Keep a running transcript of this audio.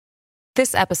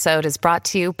This episode is brought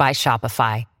to you by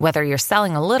Shopify. Whether you're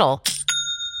selling a little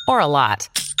or a lot,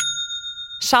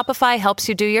 Shopify helps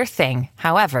you do your thing,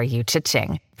 however you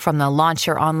cha-ching. From the launch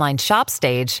your online shop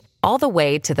stage, all the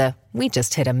way to the we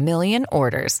just hit 1 million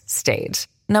orders stage.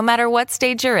 No matter what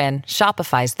stage you're in,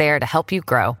 Shopify's there to help you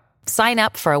grow. Sign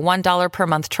up for a $1 per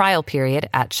month trial period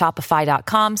at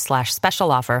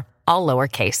shopify.com/special offer, all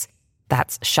lowercase.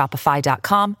 That's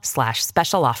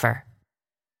shopify.com/special offer.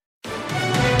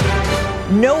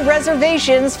 No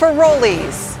reservations for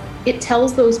Rollies. It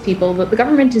tells those people that the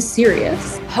government is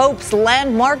serious. Hope's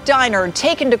Landmark Diner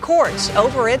taken to court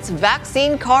over its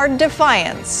vaccine card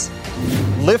defiance.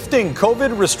 Lifting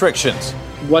COVID restrictions.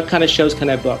 What kind of shows can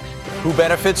I book? Who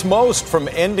benefits most from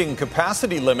ending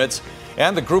capacity limits?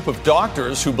 And the group of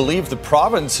doctors who believe the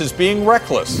province is being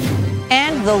reckless.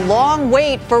 And the long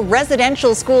wait for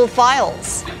residential school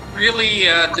files. Really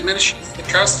diminishes the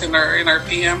trust in our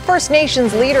PM. First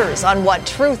Nations leaders on what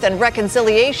truth and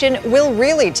reconciliation will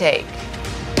really take.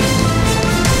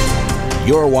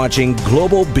 You're watching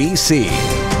Global BC.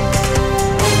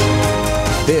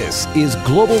 This is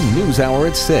Global News Hour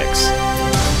at 6.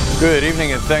 Good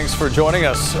evening and thanks for joining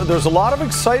us. There's a lot of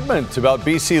excitement about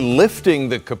BC lifting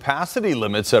the capacity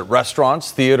limits at restaurants,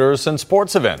 theaters, and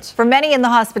sports events. For many in the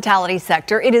hospitality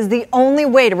sector, it is the only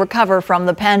way to recover from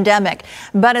the pandemic.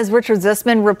 But as Richard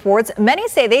Zussman reports, many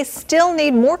say they still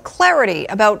need more clarity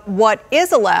about what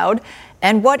is allowed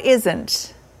and what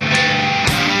isn't.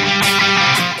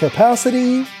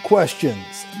 Capacity questions.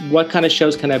 What kind of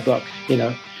shows can I book?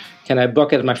 Can I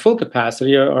book it at my full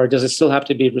capacity, or does it still have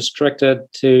to be restricted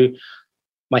to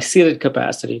my seated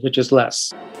capacity, which is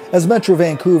less? As Metro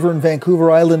Vancouver and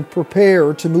Vancouver Island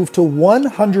prepare to move to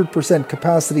 100%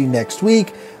 capacity next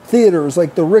week, theaters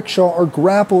like the Rickshaw are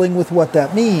grappling with what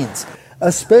that means,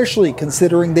 especially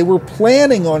considering they were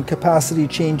planning on capacity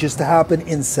changes to happen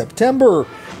in September,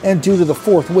 and due to the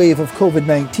fourth wave of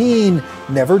COVID-19,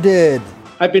 never did.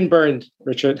 I've been burned,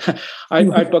 Richard.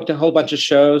 I booked a whole bunch of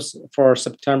shows for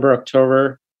September,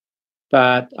 October,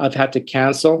 but I've had to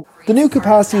cancel. The new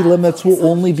capacity limits will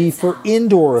only be for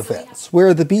indoor events,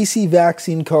 where the BC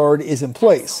vaccine card is in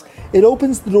place. It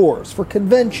opens the doors for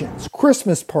conventions,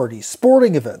 Christmas parties,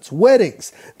 sporting events,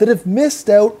 weddings that have missed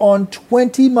out on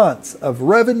 20 months of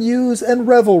revenues and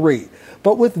revelry.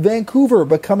 But with Vancouver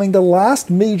becoming the last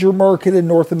major market in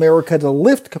North America to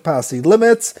lift capacity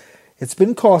limits, it's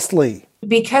been costly.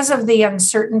 Because of the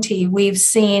uncertainty, we've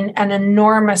seen an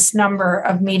enormous number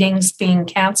of meetings being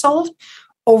canceled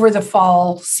over the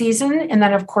fall season. And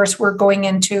then, of course, we're going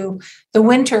into the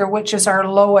winter, which is our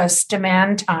lowest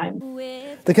demand time.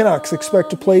 The Canucks expect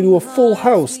to play to a full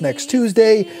house next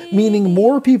Tuesday, meaning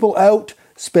more people out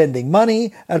spending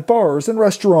money at bars and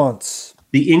restaurants.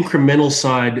 The incremental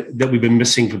side that we've been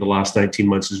missing for the last 19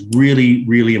 months is really,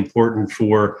 really important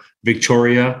for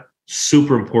Victoria,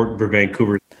 super important for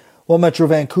Vancouver. While Metro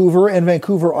Vancouver and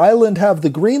Vancouver Island have the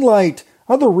green light,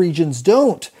 other regions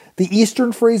don't. The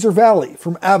Eastern Fraser Valley,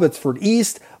 from Abbotsford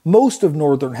East, most of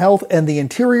Northern Health, and the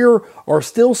interior are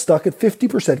still stuck at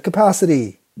 50%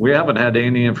 capacity. We haven't had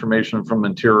any information from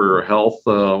Interior Health.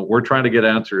 We're trying to get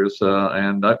answers,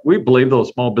 and we believe those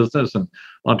small business and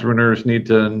entrepreneurs need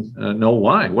to know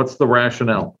why. What's the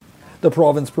rationale? The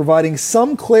province providing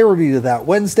some clarity to that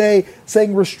Wednesday,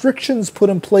 saying restrictions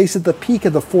put in place at the peak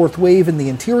of the fourth wave in the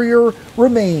interior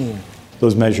remain.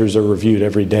 Those measures are reviewed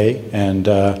every day, and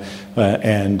that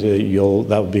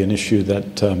will be an issue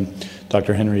that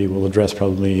Dr. Henry will address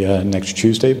probably next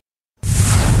Tuesday.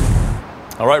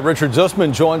 All right, Richard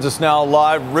Zussman joins us now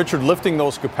live. Richard, lifting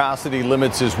those capacity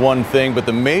limits is one thing, but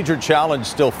the major challenge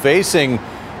still facing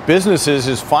businesses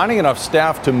is finding enough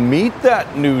staff to meet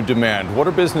that new demand. What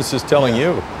are businesses telling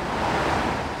you?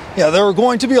 Yeah, there are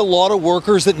going to be a lot of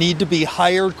workers that need to be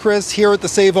hired, Chris, here at the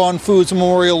Save On Foods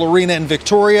Memorial Arena in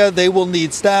Victoria. They will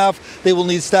need staff. They will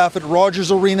need staff at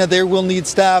Rogers Arena. They will need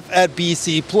staff at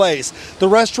BC Place. The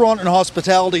restaurant and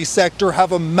hospitality sector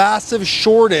have a massive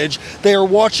shortage. They are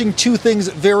watching two things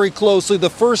very closely. The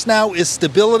first now is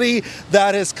stability.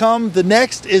 That has come. The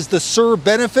next is the SUR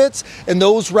benefits, and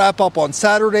those wrap up on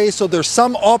Saturday. So there's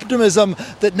some optimism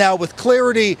that now with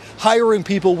clarity, hiring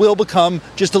people will become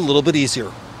just a little bit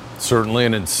easier. Certainly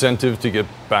an incentive to get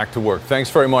back to work. Thanks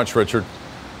very much, Richard.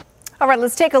 All right,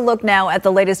 let's take a look now at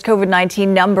the latest COVID-19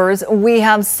 numbers. We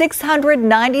have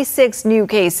 696 new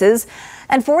cases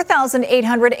And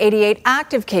 4,888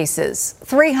 active cases.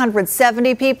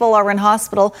 370 people are in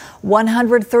hospital.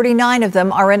 139 of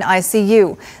them are in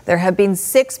ICU. There have been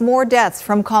 6 more deaths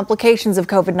from complications of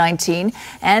COVID-19,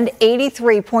 and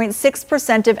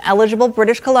 83.6% of eligible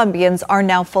British Columbians are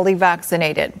now fully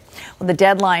vaccinated. Well, the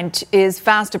deadline is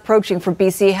fast approaching for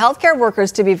BC healthcare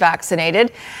workers to be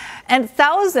vaccinated, and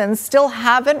thousands still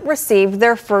haven't received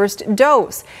their first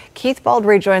dose. Keith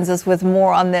Baldry joins us with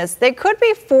more on this. They could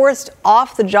be forced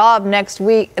off the job next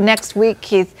week,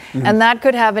 Keith, and that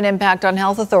could have an impact on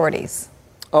health authorities.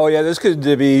 Oh, yeah, this could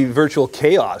be virtual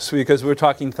chaos because we're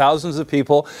talking thousands of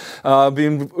people not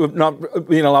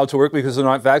being allowed to work because they're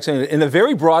not vaccinated in a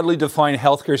very broadly defined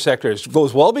healthcare sector. It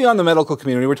goes well beyond the medical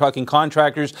community. We're talking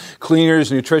contractors,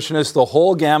 cleaners, nutritionists, the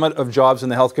whole gamut of jobs in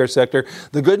the healthcare sector.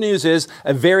 The good news is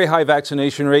a very high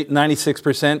vaccination rate,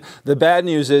 96%. The bad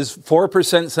news is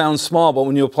 4% sounds small, but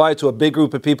when you apply it to a big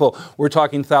group of people, we're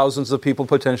talking thousands of people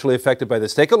potentially affected by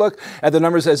this. Take a look at the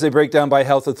numbers as they break down by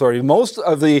health authority. Most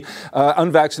of the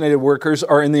unvaccinated workers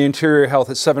are in the interior health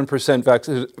at 7%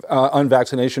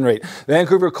 unvaccination rate.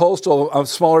 Vancouver Coastal, a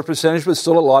smaller percentage, but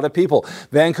still a lot of people.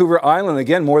 Vancouver Island,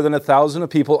 again, more than 1,000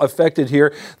 people affected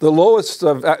here. The lowest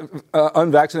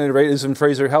unvaccinated rate is in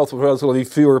Fraser Health, with relatively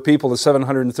fewer people, at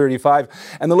 735.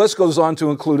 And the list goes on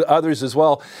to include others as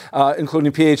well,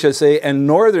 including PHSA and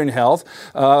Northern Health,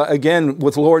 again,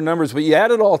 with lower numbers. But you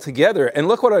add it all together, and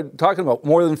look what I'm talking about,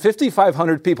 more than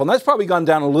 5,500 people. And that's probably gone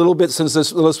down a little bit since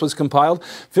this list was compiled.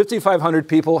 5,500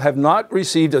 people have not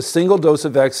received a single dose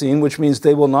of vaccine, which means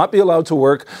they will not be allowed to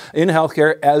work in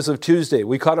healthcare as of Tuesday.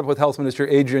 We caught up with Health Minister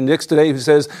Adrian Dix today, who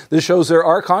says this shows there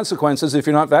are consequences if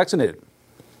you're not vaccinated.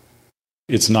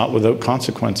 It's not without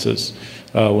consequences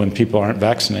when people aren't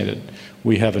vaccinated.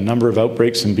 We have a number of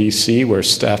outbreaks in BC where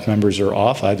staff members are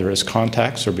off, either as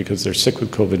contacts or because they're sick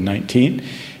with COVID-19,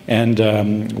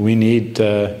 and we need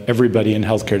everybody in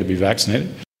healthcare to be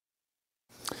vaccinated.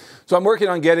 So I'm working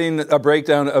on getting a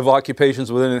breakdown of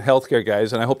occupations within healthcare,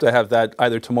 guys, and I hope to have that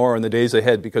either tomorrow or in the days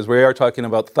ahead, because we are talking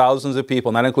about thousands of people,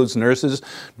 and that includes nurses,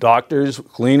 doctors,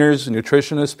 cleaners,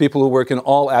 nutritionists, people who work in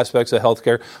all aspects of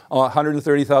healthcare.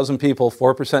 130,000 people,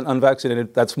 4%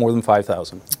 unvaccinated, that's more than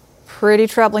 5,000. Pretty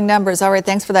troubling numbers. All right,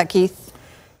 thanks for that, Keith.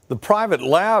 The private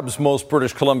labs most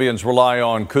British Columbians rely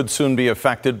on could soon be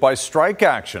affected by strike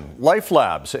action. Life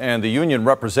Labs and the union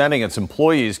representing its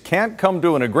employees can't come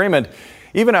to an agreement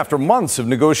even after months of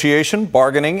negotiation,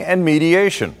 bargaining, and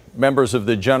mediation. Members of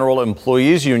the General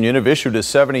Employees Union have issued a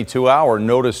 72-hour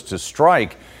notice to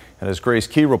strike. And as Grace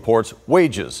Key reports,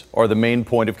 wages are the main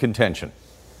point of contention.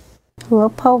 Take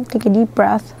a deep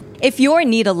breath. If you're in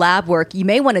need of lab work, you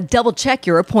may want to double-check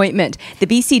your appointment. The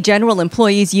BC General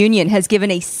Employees Union has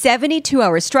given a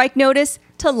 72-hour strike notice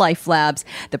to Life Labs.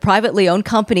 The privately owned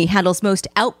company handles most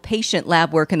outpatient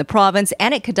lab work in the province,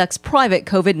 and it conducts private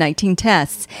COVID-19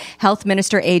 tests. Health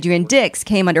Minister Adrian Dix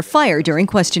came under fire during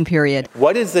question period.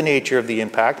 What is the nature of the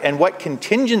impact, and what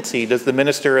contingency does the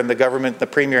minister and the government, the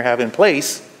premier, have in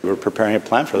place? We're preparing a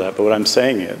plan for that, but what I'm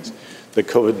saying is the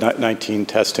COVID-19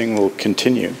 testing will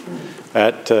continue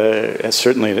at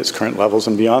certainly at its current levels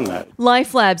and beyond that.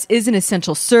 Life Labs is an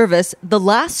essential service. The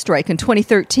last strike in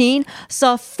 2013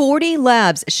 saw 40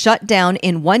 labs shut down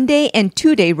in 1-day and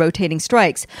 2-day rotating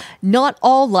strikes. Not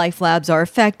all Life Labs are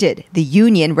affected. The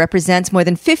union represents more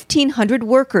than 1,500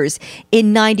 workers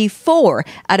in 94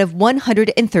 out of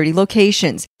 130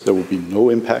 locations. There will be no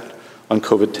impact on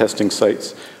COVID testing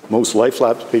sites. Most Life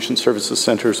Labs patient services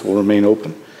centres will remain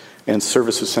open, and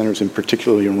services centres, in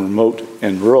particularly in remote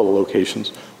and rural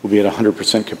locations, will be at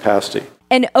 100% capacity.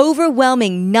 An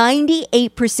overwhelming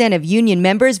 98% of union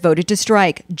members voted to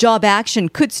strike. Job action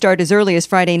could start as early as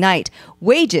Friday night.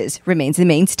 Wages remains the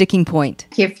main sticking point.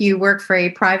 If you work for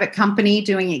a private company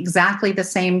doing exactly the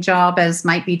same job as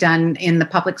might be done in the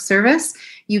public service,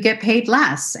 you get paid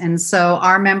less. And so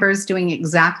our members doing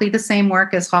exactly the same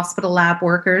work as hospital lab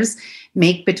workers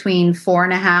make between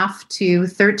 4.5% to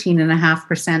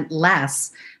 13.5%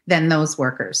 less than those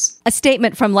workers. A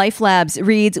statement from Life Labs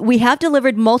reads, "We have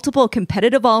delivered multiple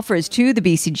competitive offers to the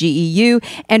BCGEU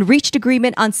and reached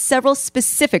agreement on several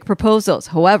specific proposals.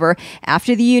 However,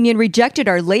 after the union rejected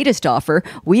our latest offer,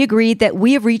 we agreed that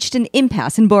we have reached an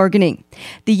impasse in bargaining."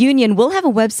 The union will have a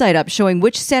website up showing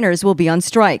which centres will be on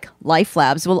strike. Life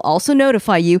Labs will also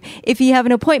notify you if you have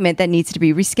an appointment that needs to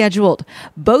be rescheduled.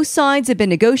 Both sides have been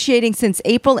negotiating since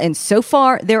April, and so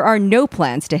far there are no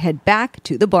plans to head back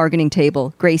to the bargaining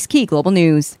table. Grace Key, Global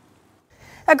News.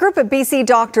 A group of BC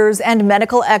doctors and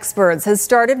medical experts has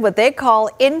started what they call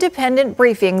independent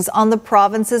briefings on the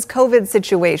province's COVID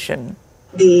situation.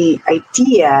 The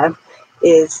idea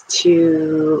is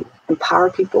to empower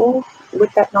people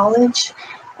with that knowledge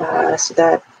so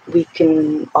that we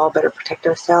can all better protect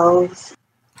ourselves.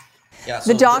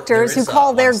 The doctors who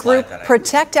call their group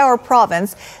Protect Our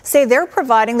Province say they're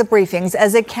providing the briefings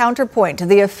as a counterpoint to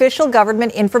the official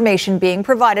government information being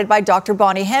provided by Dr.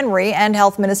 Bonnie Henry and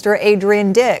Health Minister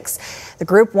Adrian Dix. The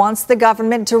group wants the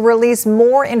government to release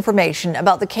more information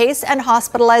about the case and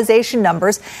hospitalization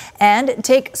numbers and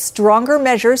take stronger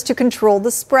measures to control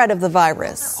the spread of the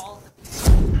virus.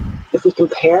 If we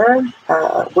compare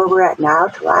where we're at now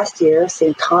to last year,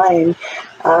 same time,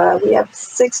 we have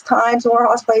 6 times more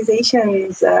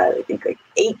hospitalizations, I think like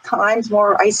 8 times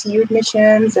more ICU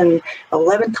admissions and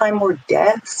 11 times more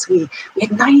deaths. We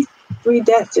had 93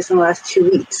 deaths just in the last 2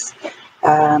 weeks.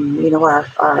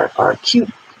 Our acute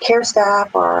care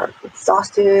staff are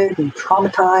exhausted and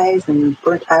traumatized and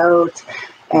burnt out,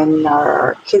 and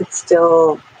our kids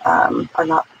still are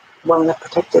not well enough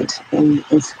protected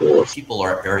in schools. People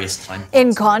are at various times.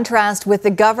 In contrast with the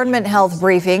government health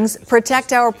briefings,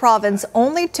 Protect Our Province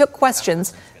only took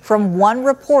questions from one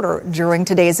reporter during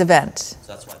today's event.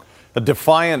 A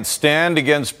defiant stand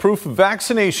against proof of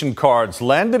vaccination cards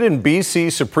landed in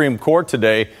BC Supreme Court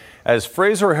today as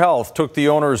Fraser Health took the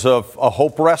owners of a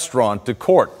Hope restaurant to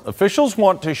court. Officials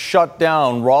want to shut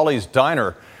down Raleigh's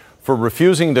Diner for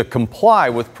refusing to comply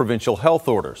with provincial health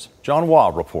orders. John Waugh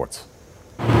reports.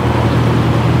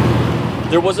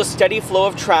 There was a steady flow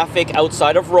of traffic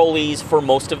outside of Raleigh's for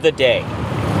most of the day.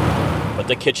 But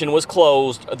the kitchen was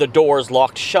closed, the doors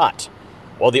locked shut,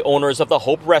 while the owners of the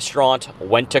Hope restaurant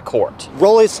went to court.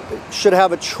 Raleigh's should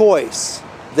have a choice.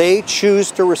 They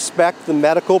choose to respect the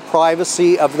medical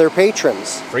privacy of their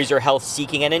patrons. Fraser Health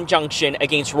seeking an injunction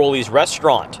against Raleigh's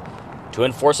restaurant to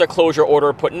enforce a closure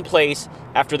order put in place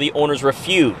after the owners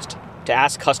refused to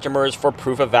ask customers for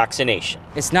proof of vaccination.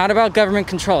 It's not about government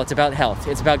control, it's about health.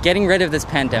 It's about getting rid of this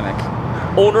pandemic.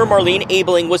 Owner Marlene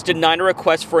Abeling was denied a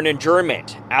request for an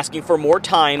adjournment, asking for more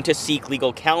time to seek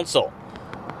legal counsel.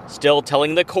 Still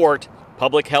telling the court,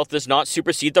 public health does not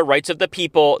supersede the rights of the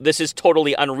people. This is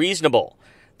totally unreasonable.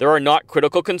 There are not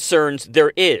critical concerns.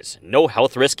 There is no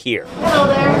health risk here. Hello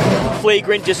there.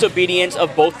 Flagrant disobedience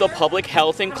of both the public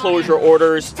health and closure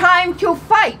orders. Time to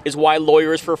fight. Is why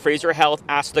lawyers for Fraser Health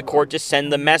asked the court to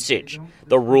send the message.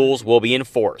 The rules will be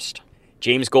enforced.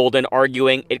 James Golden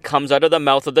arguing it comes out of the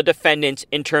mouth of the defendants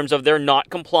in terms of they're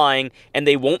not complying and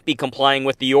they won't be complying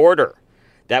with the order.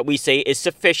 That we say is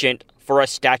sufficient for a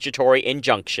statutory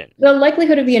injunction. The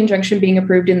likelihood of the injunction being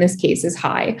approved in this case is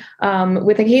high.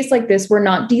 With a case like this, we're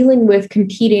not dealing with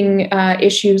competing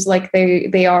issues like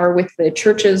they are with the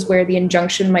churches, where the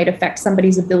injunction might affect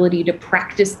somebody's ability to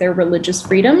practice their religious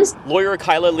freedoms. Lawyer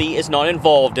Kyla Lee is not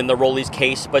involved in the Raleigh's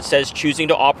case, but says choosing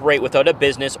to operate without a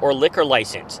business or liquor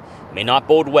license may not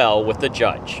bode well with the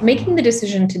judge. Making the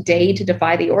decision today to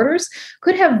defy the orders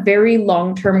could have very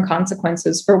long-term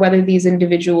consequences for whether these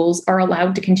individuals are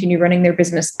allowed to continue running their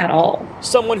business at all.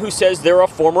 Someone who says they're a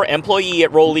former employee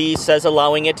at Raleigh's says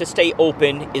allowing it to stay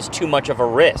open is too much of a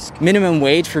risk. Minimum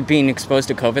wage for being exposed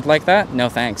to COVID like that? No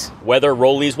thanks. Whether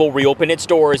Raleigh's will reopen its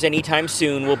doors anytime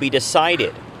soon will be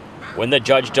decided when the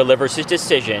judge delivers his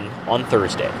decision on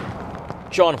Thursday.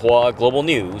 John Hua, Global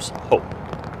News, Hope.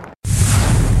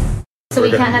 So we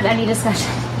can't have any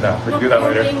discussion. No, we can do that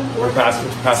later. We're past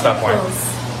that point.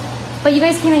 But you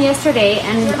guys came in yesterday,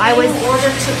 and I was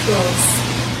ordered to close.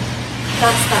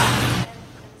 That's that.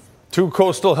 2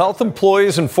 Coastal Health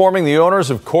employees informing the owners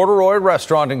of Corduroy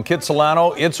Restaurant in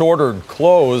Kitsilano it's ordered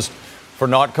closed for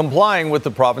not complying with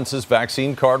the province's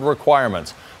vaccine card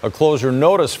requirements. A closure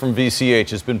notice from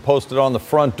VCH has been posted on the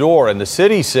front door, and the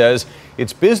city says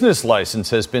its business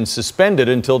license has been suspended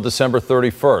until December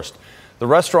 31st. The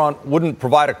restaurant wouldn't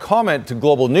provide a comment to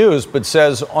Global News, but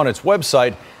says on its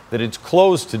website that it's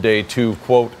closed today to,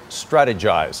 quote,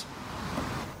 strategize.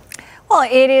 Well,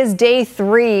 it is day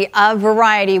 3 of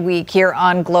Variety Week here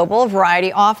on Global.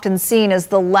 Variety often seen as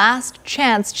the last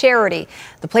chance charity,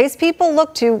 the place people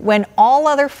look to when all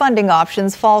other funding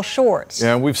options fall short.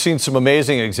 Yeah, and we've seen some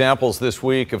amazing examples this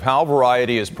week of how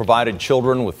Variety has provided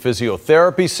children with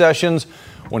physiotherapy sessions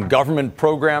when government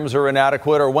programs are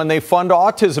inadequate, or when they fund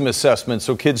autism assessments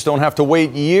so kids don't have to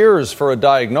wait years for a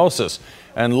diagnosis.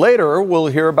 And later, we'll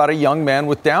hear about a young man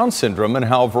with Down syndrome and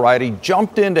how Variety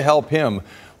jumped in to help him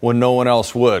when no one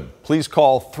else would. Please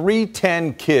call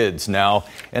 310-KIDS now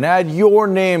and add your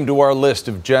name to our list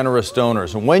of generous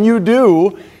donors. And when you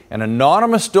do, an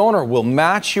anonymous donor will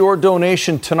match your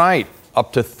donation tonight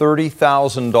up to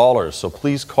 $30,000. So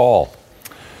please call.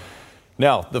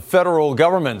 Now, the federal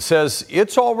government says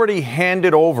it's already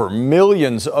handed over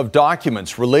millions of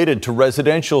documents related to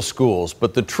residential schools,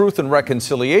 but the Truth and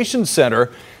Reconciliation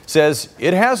Center says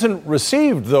it hasn't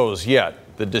received those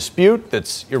yet. The dispute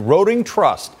that's eroding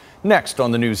trust. Next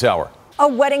on the NewsHour. A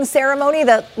wedding ceremony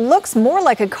that looks more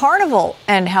like a carnival,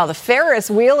 and how the Ferris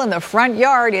wheel in the front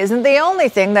yard isn't the only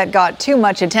thing that got too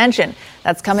much attention.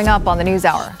 That's coming up on the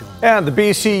NewsHour. And the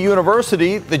BC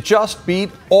University that just beat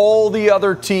all the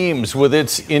other teams with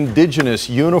its Indigenous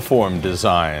uniform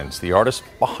designs. The artist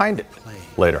behind it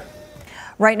later.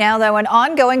 Right now, though, an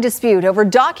ongoing dispute over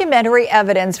documentary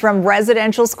evidence from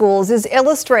residential schools is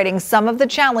illustrating some of the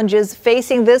challenges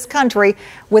facing this country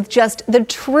with just the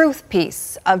truth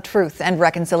piece of Truth and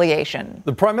Reconciliation.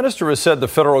 The Prime Minister has said the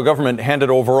federal government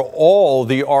handed over all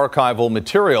the archival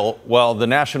material, while the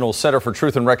National Centre for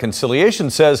Truth and Reconciliation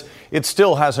says it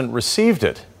still hasn't received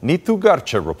it. Neetu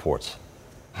Garcha reports.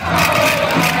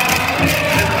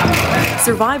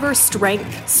 Survivor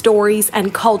strength, stories,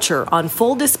 and culture on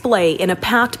full display in a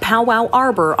packed Powwow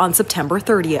Arbor on September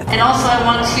 30th. And also I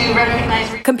want to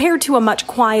recognize... Compared to a much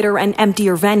quieter and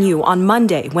emptier venue on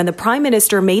Monday, when the Prime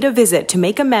Minister made a visit to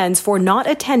make amends for not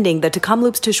attending the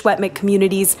Tecumloops-Teshwetmik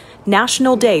community's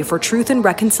National Day for Truth and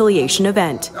Reconciliation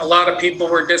event. A lot of people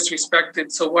were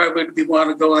disrespected, so why would we want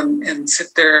to go and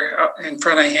sit there in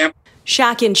front of him?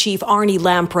 Shack-In Chief Arnie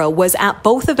Lampro was at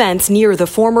both events near the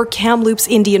former Kamloops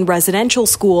Indian Residential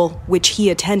School, which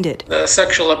he attended. The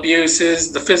sexual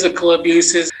abuses, the physical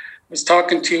abuses. I was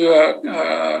talking to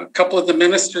a couple of the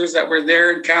ministers that were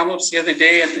there in Kamloops the other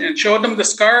day and showed them the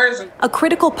scars. A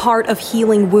critical part of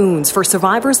healing wounds for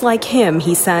survivors like him,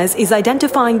 he says, is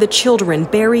identifying the children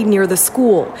buried near the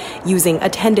school, using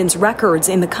attendance records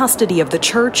in the custody of the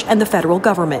church and the federal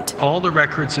government. All the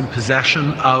records in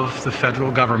possession of the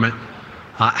federal government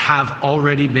have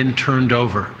already been turned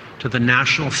over to the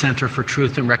National Centre for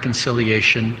Truth and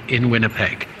Reconciliation in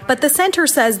Winnipeg. But the centre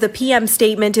says the PM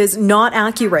statement is not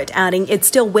accurate, adding it's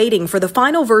still waiting for the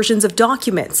final versions of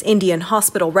documents, Indian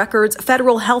hospital records,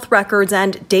 federal health records,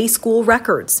 and day school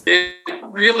records. It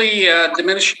really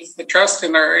diminishes the trust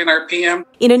in our PM.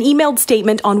 In an emailed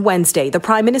statement on Wednesday, the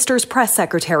Prime Minister's press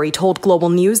secretary told Global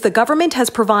News the government has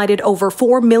provided over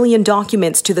 4 million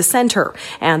documents to the centre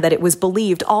and that it was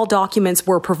believed all documents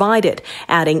were provided,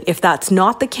 adding if that's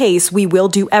not the case, we will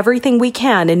do everything we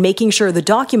can in making sure the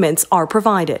documents are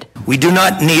provided. We do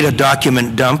not need a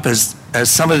document dump as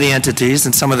some of the entities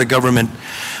and some of the government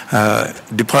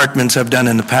departments have done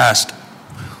in the past.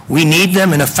 We need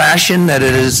them in a fashion that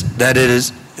it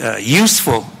is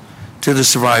useful to the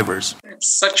survivors.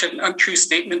 It's such an untrue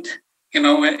statement, and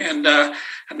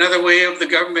another way of the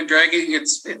government dragging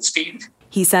its feet.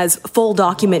 He says full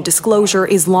document disclosure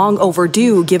is long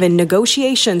overdue given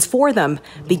negotiations for them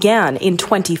began in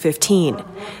 2015.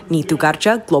 Neetu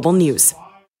Garcha, Global News.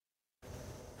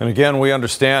 And again, we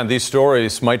understand these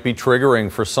stories might be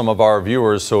triggering for some of our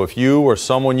viewers. So if you or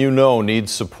someone you know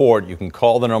needs support, you can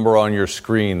call the number on your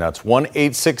screen. That's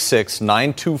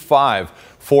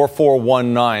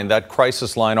 1-866-925-4419. That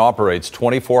crisis line operates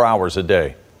 24 hours a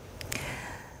day.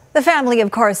 The family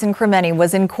of Carson Kremeny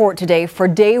was in court today for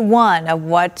day one of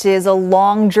what is a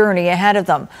long journey ahead of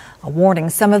them. A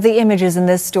warning, some of the images in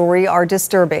this story are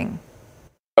disturbing.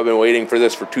 I've been waiting for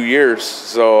this for 2 years,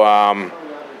 so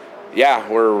yeah,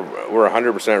 we're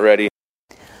 100% ready.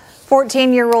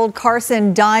 14-year-old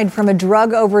Carson died from a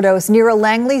drug overdose near a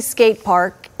Langley skate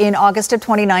park in August of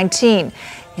 2019.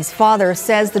 His father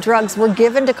says the drugs were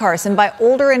given to Carson by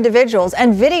older individuals,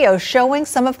 and videos showing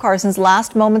some of Carson's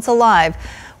last moments alive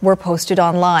were posted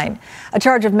online. A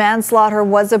charge of manslaughter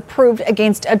was approved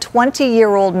against a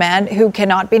 20-year-old man who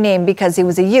cannot be named because he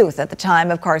was a youth at the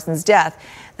time of Carson's death.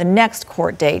 The next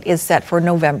court date is set for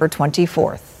November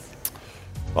 24th.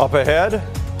 Up ahead,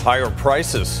 higher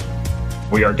prices.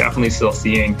 We are definitely still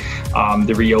seeing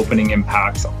the reopening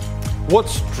impacts.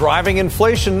 What's driving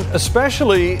inflation,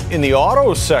 especially in the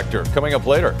auto sector? Coming up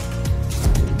later.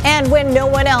 And when no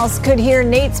one else could hear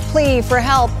Nate's plea for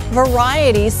help,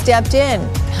 Variety stepped in.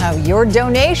 How your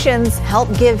donations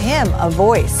help give him a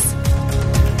voice.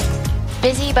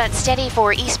 Busy but steady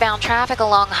for eastbound traffic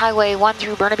along Highway 1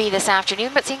 through Burnaby this afternoon,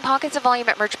 but seeing pockets of volume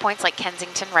at merge points like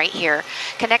Kensington right here.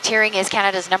 Connect Hearing is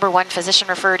Canada's #1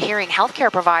 physician-referred hearing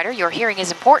healthcare provider. Your hearing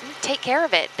is important. Take care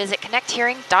of it. Visit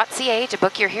connecthearing.ca to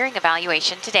book your hearing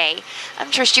evaluation today. I'm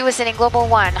Trish Jewison in Global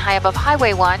One, high above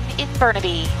Highway 1 in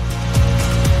Burnaby.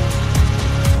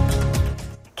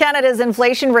 Canada's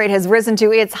inflation rate has risen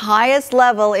to its highest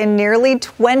level in nearly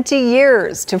 20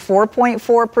 years to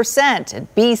 4.4%. And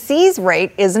BC's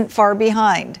rate isn't far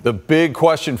behind. The big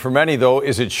question for many, though,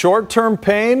 is it short-term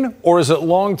pain or is it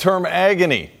long-term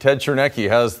agony? Ted Chernecki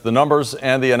has the numbers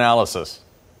and the analysis.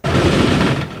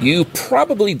 You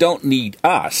probably don't need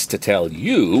us to tell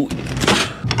you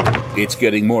it's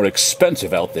getting more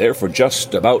expensive out there for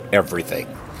just about everything.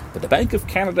 But the Bank of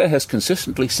Canada has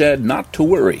consistently said not to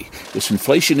worry. This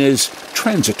inflation is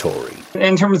transitory.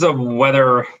 In terms of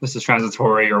whether this is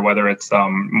transitory or whether it's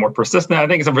more persistent, I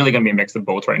think it's really going to be a mix of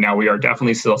both right now. We are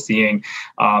definitely still seeing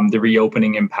the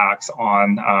reopening impacts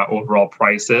on overall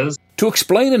prices. To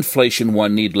explain inflation,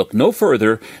 one need look no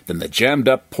further than the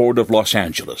jammed-up Port of Los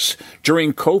Angeles.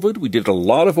 During COVID, we did a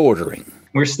lot of ordering.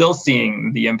 We're still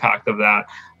seeing the impact of that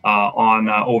on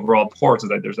overall ports. Is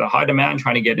that there's a high demand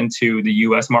trying to get into the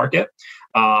U.S. market,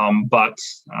 but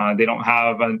they don't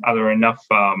have enough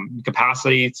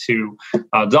capacity to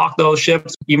dock those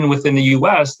ships. Even within the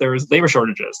U.S., there's labor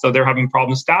shortages, so they're having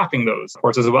problems staffing those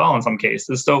ports as well in some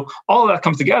cases. So all of that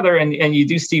comes together, and you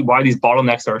do see why these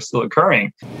bottlenecks are still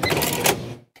occurring.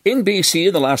 In BC,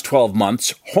 in the last 12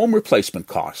 months, home replacement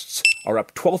costs are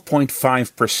up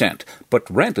 12.5%, but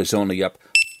rent is only up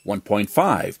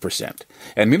 1.5%.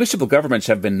 And municipal governments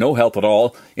have been no help at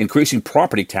all, increasing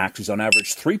property taxes on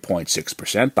average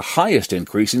 3.6%, the highest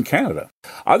increase in Canada.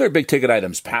 Other big-ticket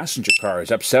items, passenger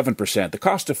cars up 7%, the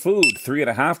cost of food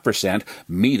 3.5%,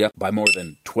 meat up by more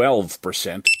than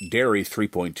 12%, dairy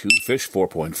 3.2%, fish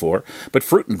 4.4%, but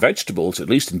fruit and vegetables, at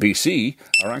least in BC,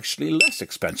 are actually less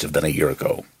expensive than a year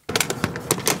ago.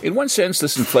 In one sense,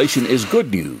 this inflation is good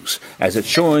news, as it's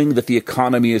showing that the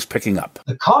economy is picking up.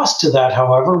 The cost to that,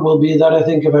 however, will be that I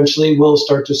think eventually we'll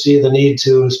start to see the need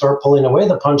to start pulling away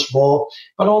the punch bowl,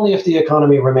 but only if the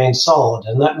economy remains solid.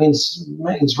 And that means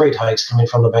rate hikes coming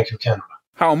from the Bank of Canada.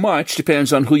 How much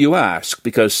depends on who you ask,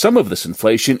 because some of this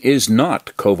inflation is not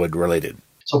COVID-related.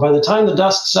 So by the time the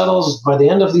dust settles, by the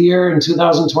end of the year in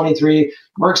 2023,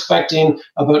 we're expecting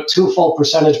about 2 full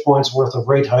percentage points worth of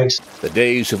rate hikes. The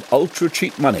days of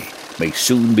ultra-cheap money may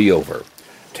soon be over.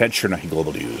 Ted Chernecki,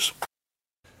 Global News.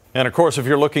 And of course, if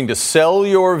you're looking to sell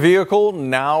your vehicle,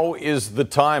 now is the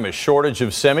time. A shortage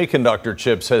of semiconductor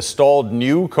chips has stalled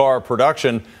new car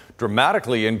production,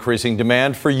 dramatically increasing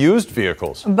demand for used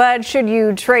vehicles. But should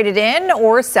you trade it in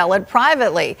or sell it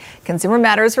privately? Consumer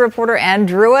Matters reporter Ann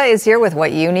Drua is here with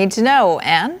what you need to know.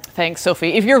 Ann? Thanks,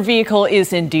 Sophie. If your vehicle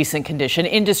is in decent condition,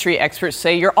 industry experts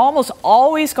say you're almost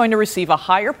always going to receive a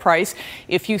higher price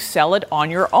if you sell it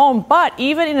on your own. But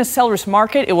even in a seller's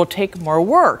market, it will take more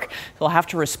work. You'll have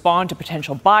to respond to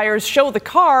potential buyers, show the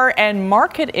car, and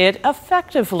market it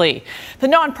effectively. The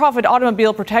nonprofit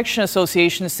Automobile Protection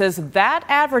Association says that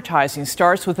advertising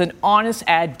starts with an honest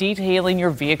ad detailing your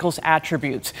vehicle's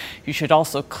attributes. You should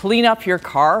also clean up your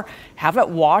car, have it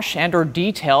washed and or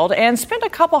detailed, and spend a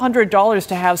couple $100s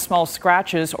to have small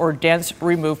scratches or dents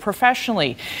removed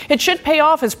professionally. It should pay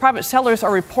off, as private sellers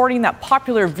are reporting that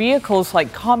popular vehicles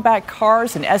like compact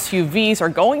cars and SUVs are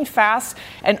going fast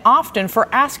and often for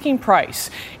asking price.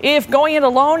 If going it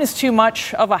alone is too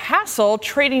much of a hassle,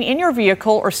 trading in your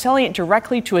vehicle or selling it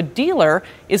directly to a dealer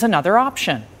is another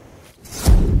option.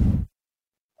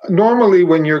 Normally,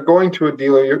 when you're going to a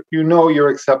dealer, you know you're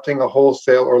accepting a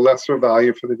wholesale or lesser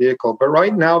value for the vehicle. But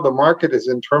right now, the market is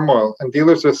in turmoil and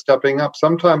dealers are stepping up.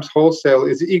 Sometimes wholesale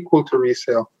is equal to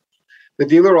resale. The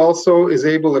dealer also is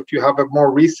able, if you have a more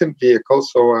recent vehicle,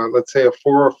 so let's say a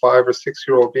 4 or 5 or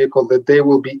 6-year-old vehicle that they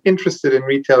will be interested in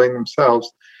retailing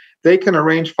themselves, they can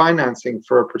arrange financing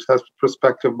for a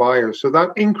prospective buyer. So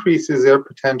that increases their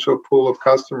potential pool of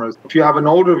customers. If you have an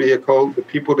older vehicle, the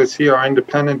people that see are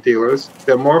independent dealers.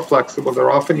 They're more flexible. They're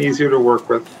often easier to work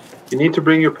with. You need to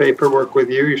bring your paperwork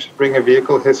with you. You should bring a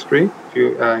vehicle history if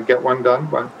you get one done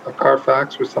by a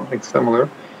Carfax or something similar.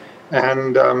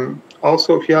 And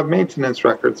also, if you have maintenance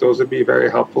records, those would be very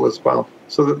helpful as well,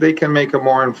 so that they can make a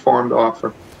more informed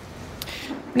offer.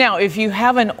 Now, if you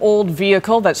have an old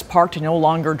vehicle that's parked and no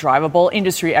longer drivable,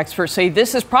 industry experts say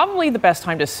this is probably the best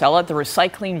time to sell it. The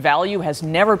recycling value has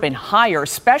never been higher,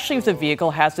 especially if the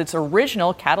vehicle has its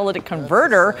original catalytic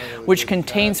converter, which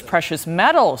contains precious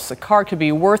metals. The car could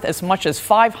be worth as much as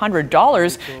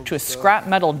 $500 to a scrap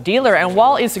metal dealer. And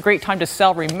while it's a great time to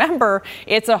sell, remember,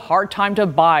 it's a hard time to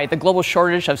buy. The global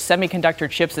shortage of semiconductor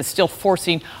chips is still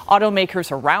forcing automakers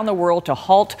around the world to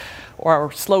halt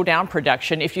or slow down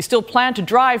production. If you still plan to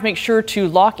drive, make sure to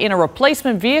lock in a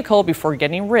replacement vehicle before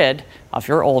getting rid of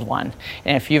your old one.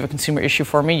 And if you have a consumer issue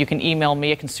for me, you can email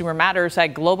me at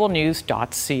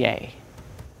consumermatters@globalnews.ca.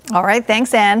 All right,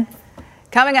 thanks, Ann.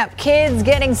 Coming up, kids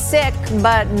getting sick,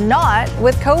 but not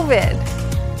with COVID.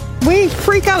 We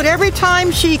freak out every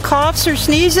time she coughs or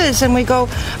sneezes, and we go,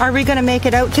 are we going to make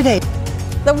it out today?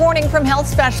 The warning from health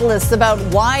specialists about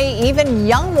why even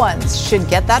young ones should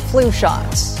get that flu shot.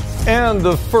 And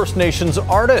the First Nations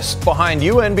artist behind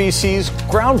UNBC's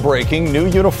groundbreaking new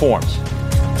uniforms.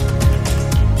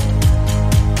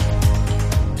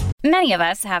 Many of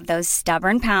us have those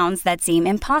stubborn pounds that seem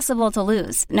impossible to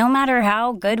lose, no matter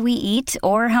how good we eat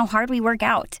or how hard we work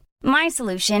out. My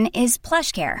solution is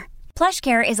PlushCare.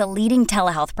 PlushCare is a leading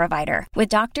telehealth provider with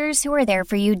doctors who are there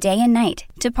for you day and night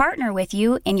to partner with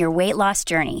you in your weight loss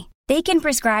journey. They can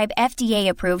prescribe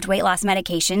FDA-approved weight loss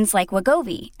medications like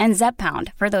Wegovy and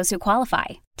Zepbound for those who qualify.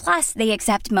 Plus, they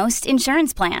accept most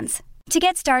insurance plans. To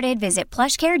get started, visit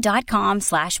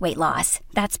plushcare.com/weightloss.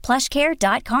 That's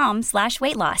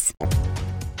plushcare.com/weightloss.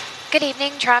 Good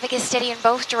evening. Traffic is steady in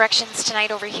both directions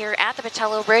tonight over here at the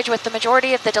Botello Bridge, with the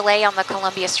majority of the delay on the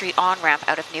Columbia Street on-ramp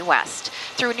out of New West.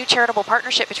 Through a new charitable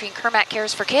partnership between Kermac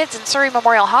Cares for Kids and Surrey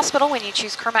Memorial Hospital, when you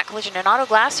choose Kermac Collision and Auto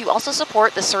Glass, you also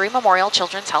support the Surrey Memorial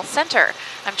Children's Health Center.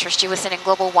 I'm Trish Jewison in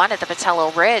Global One at the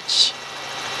Botello Bridge.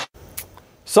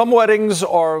 Some weddings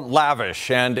are lavish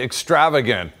and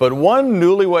extravagant, but one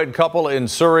newlywed couple in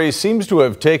Surrey seems to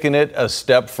have taken it a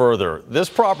step further. This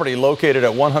property, located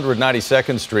at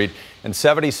 192nd Street and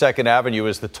 72nd Avenue,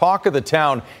 is the talk of the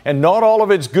town, and not all of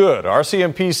it's good.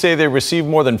 RCMP say they received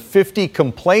more than 50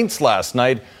 complaints last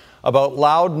night about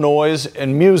loud noise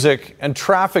and music and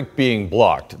traffic being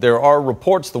blocked. There are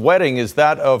reports the wedding is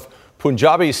that of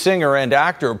Punjabi singer and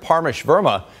actor Parmish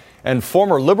Verma and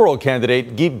former Liberal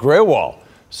candidate Geet Grewal.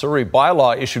 Surrey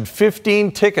bylaw issued 15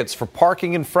 tickets for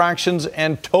parking infractions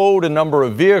and towed a number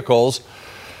of vehicles.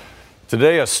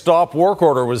 Today, a stop work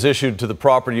order was issued to the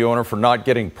property owner for not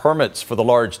getting permits for the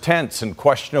large tents and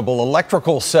questionable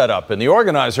electrical setup, and the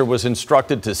organizer was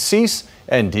instructed to cease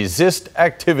and desist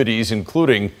activities,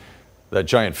 including that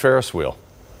giant Ferris wheel.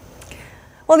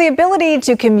 Well, the ability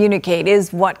to communicate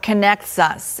is what connects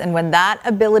us. And when that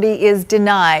ability is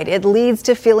denied, it leads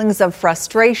to feelings of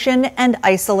frustration and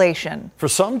isolation. For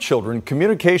some children,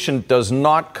 communication does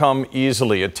not come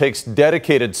easily. It takes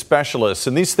dedicated specialists,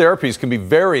 and these therapies can be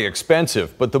very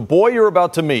expensive. But the boy you're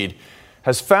about to meet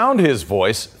has found his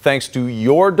voice thanks to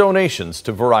your donations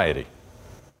to Variety.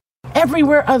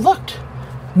 Everywhere I looked,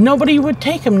 nobody would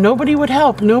take him. Nobody would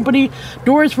help.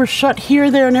 Doors were shut here,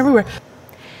 there, and everywhere.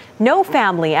 No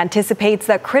family anticipates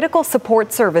that critical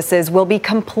support services will be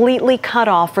completely cut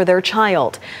off for their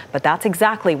child. But that's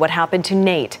exactly what happened to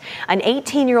Nate, an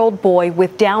 18-year-old boy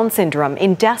with Down syndrome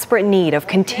in desperate need of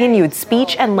continued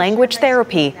speech and language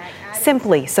therapy,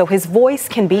 simply so his voice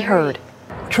can be heard.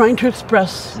 Trying to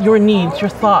express your needs, your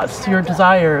thoughts, your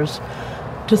desires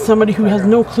to somebody who has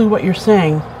no clue what you're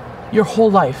saying your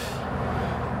whole life.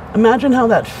 Imagine how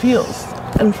that feels.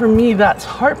 And for me, that's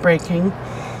heartbreaking.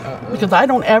 Because I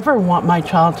don't ever want my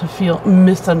child to feel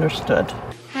misunderstood.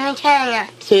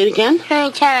 Say it again.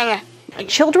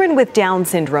 Children with Down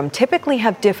syndrome typically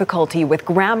have difficulty with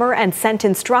grammar and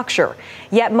sentence structure,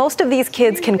 yet most of these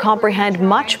kids can comprehend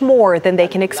much more than they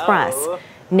can express.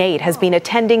 Nate has been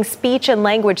attending speech and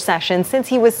language sessions since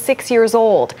he was 6 years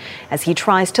old, as he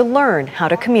tries to learn how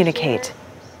to communicate.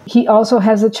 He also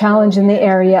has a challenge in the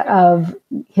area of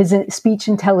his speech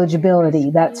intelligibility,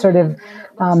 that sort of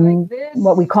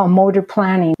what we call motor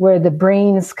planning, where the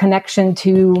brain's connection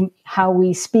to how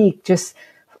we speak just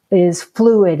is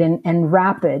fluid and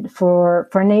rapid. For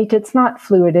Nate, it's not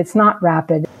fluid, it's not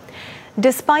rapid.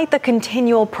 Despite the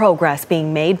continual progress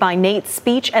being made by Nate's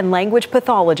speech and language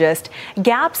pathologist,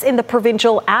 gaps in the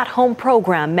provincial at-home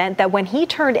program meant that when he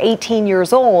turned 18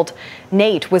 years old,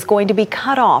 Nate was going to be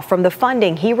cut off from the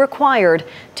funding he required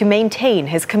to maintain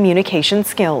his communication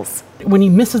skills. When he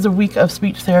misses a week of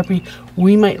speech therapy,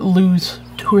 we might lose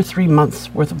 2 or 3 months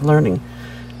worth of learning.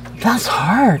 That's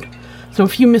hard. So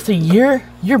if you miss a year,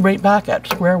 you're right back at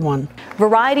square one.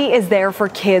 Variety is there for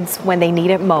kids when they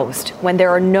need it most, when there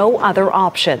are no other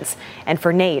options. And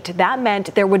for Nate, that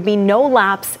meant there would be no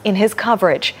lapse in his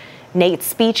coverage. Nate's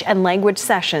speech and language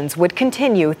sessions would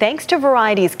continue thanks to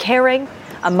Variety's caring,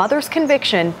 a mother's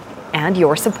conviction, and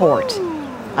your support.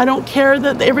 I don't care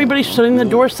that everybody's shutting the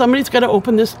door. Somebody's got to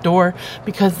open this door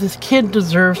because this kid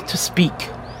deserves to speak.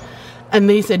 And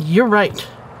they said, you're right.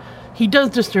 He does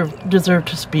deserve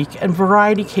to speak. And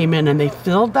Variety came in and they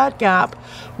filled that gap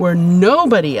where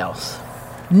nobody else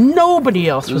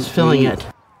was filling it.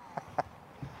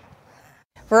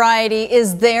 Variety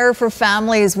is there for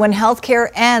families when healthcare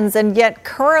ends, and yet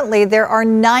currently there are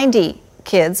 90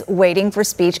 kids waiting for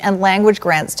speech and language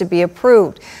grants to be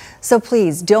approved. So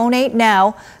please donate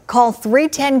now. Call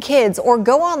 310-KIDS or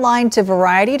go online to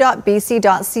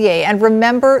variety.bc.ca. And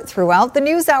remember, throughout the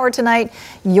news hour tonight,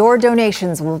 your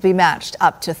donations will be matched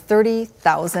up to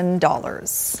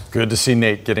 $30,000. Good to see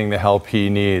Nate getting the help he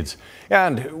needs.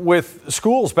 And with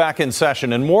schools back in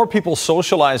session and more people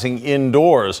socializing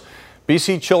indoors,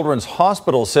 BC Children's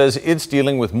Hospital says it's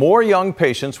dealing with more young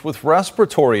patients with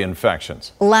respiratory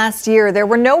infections. Last year, there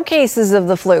were no cases of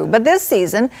the flu, but this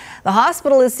season, the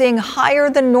hospital is seeing higher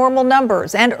than normal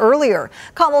numbers and earlier.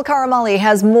 Kamal Karamali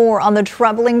has more on the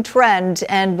troubling trend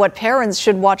and what parents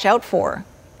should watch out for.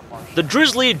 The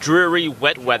drizzly, dreary,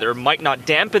 wet weather might not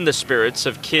dampen the spirits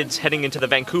of kids heading into the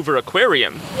Vancouver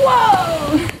Aquarium.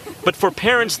 Whoa! But for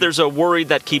parents, there's a worry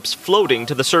that keeps floating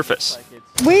to the surface.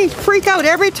 We freak out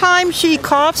every time she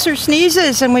coughs or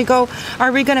sneezes, and we go,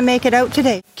 are we going to make it out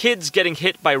today? Kids getting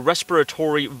hit by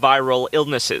respiratory viral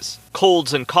illnesses.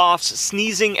 Colds and coughs,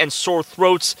 sneezing and sore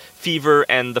throats, fever,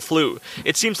 and the flu.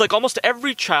 It seems like almost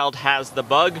every child has the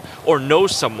bug or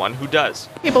knows someone who does.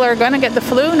 People are going to get the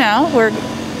flu now. We're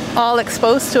all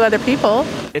exposed to other people.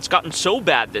 It's gotten so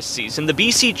bad this season, the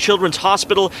BC Children's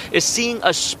Hospital is seeing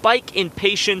a spike in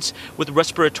patients with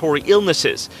respiratory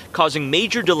illnesses, causing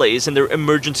major delays in their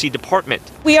emergency department.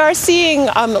 We are seeing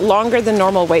longer than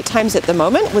normal wait times at the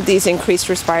moment with these increased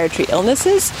respiratory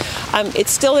illnesses.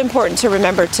 It's still important to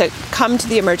remember to come to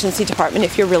the emergency department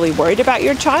if you're really worried about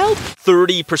your child.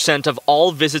 30% of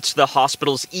all visits to the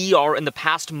hospital's ER in the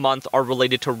past month are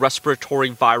related to respiratory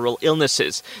viral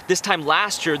illnesses. This time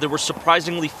last year, there were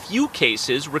surprisingly few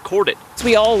cases recorded.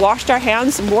 We all washed our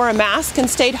hands, wore a mask, and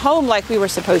stayed home like we were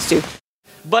supposed to.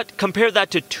 But compare that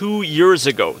to 2 years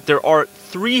ago. There are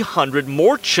 300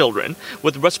 more children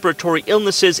with respiratory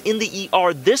illnesses in the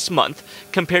ER this month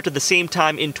compared to the same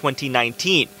time in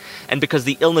 2019. And because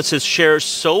the illnesses share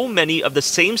so many of the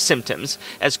same symptoms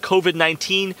as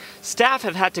COVID-19, staff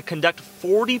have had to conduct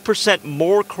 40%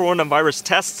 more coronavirus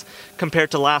tests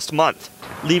compared to last month,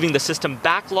 leaving the system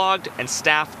backlogged and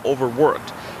staff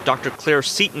overworked. Dr. Claire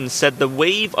Seaton said the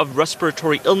wave of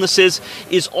respiratory illnesses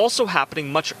is also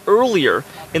happening much earlier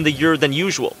in the year than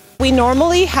usual. We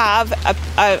normally have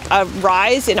a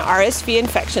rise in RSV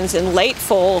infections in late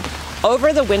fall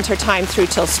over the winter time through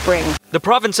till spring. The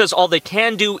province says all they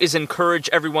can do is encourage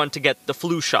everyone to get the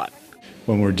flu shot.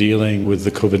 When we're dealing with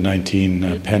the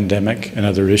COVID-19 pandemic and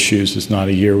other issues, it's not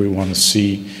a year we want to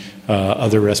see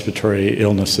other respiratory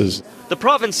illnesses. The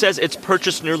province says it's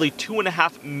purchased nearly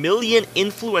 2.5 million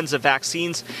influenza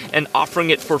vaccines and offering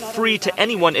it for free to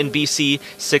anyone in BC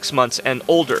 6 months and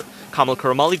older. Kamal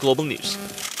Karamali, Global News.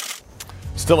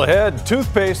 Still ahead,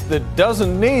 toothpaste that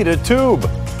doesn't need a tube.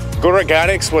 Good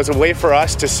Organics was a way for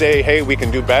us to say, hey, we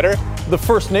can do better. The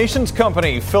First Nations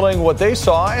company filling what they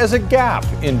saw as a gap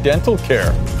in dental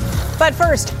care. But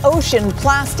first, ocean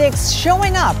plastics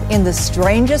showing up in the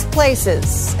strangest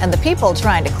places and the people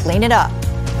trying to clean it up.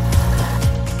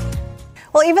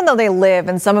 Well, even though they live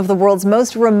in some of the world's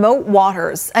most remote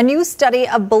waters, a new study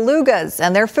of belugas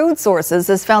and their food sources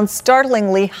has found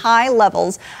startlingly high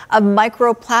levels of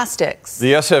microplastics.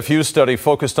 The SFU study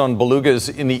focused on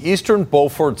belugas in the eastern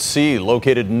Beaufort Sea,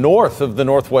 located north of the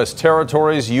Northwest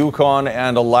Territories, Yukon,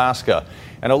 and Alaska.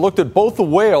 And it looked at both the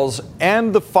whales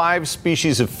and the 5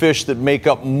 species of fish that make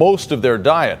up most of their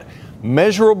diet.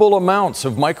 Measurable amounts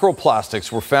of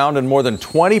microplastics were found in more than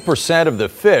 20% of the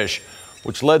fish,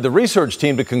 which led the research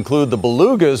team to conclude the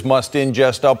belugas must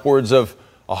ingest upwards of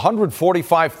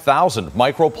 145,000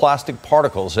 microplastic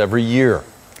particles every year.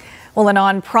 Well, a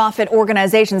nonprofit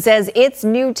organization says its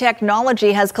new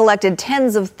technology has collected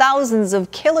tens of thousands of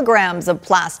kilograms of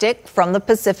plastic from the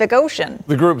Pacific Ocean.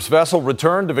 The group's vessel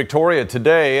returned to Victoria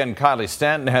today, and Kylie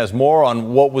Stanton has more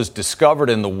on what was discovered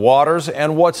in the waters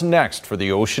and what's next for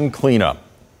the ocean cleanup.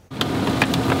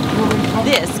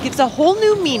 This gives a whole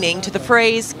new meaning to the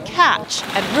phrase catch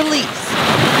and release.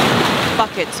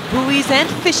 Buckets, buoys, and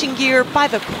fishing gear by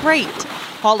the crate.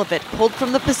 All of it pulled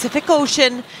from the Pacific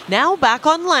Ocean, now back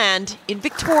on land in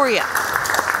Victoria.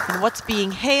 And what's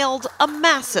being hailed a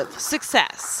massive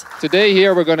success. Today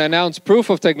here we're going to announce proof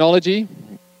of technology.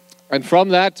 And from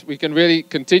that we can really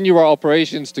continue our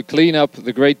operations to clean up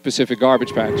the Great Pacific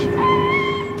Garbage Patch.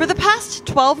 For the past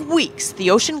 12 weeks, the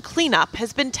Ocean Cleanup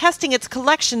has been testing its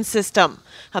collection system,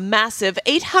 a massive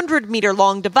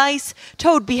 800-meter-long device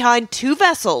towed behind 2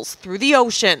 vessels through the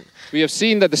ocean. We have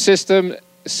seen that the system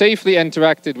safely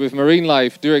interacted with marine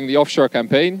life during the offshore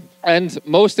campaign. And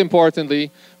most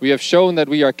importantly, we have shown that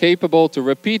we are capable to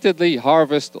repeatedly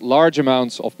harvest large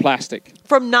amounts of plastic.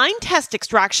 From 9 test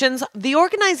extractions, the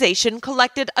organization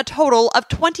collected a total of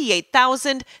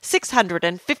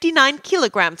 28,659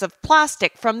 kilograms of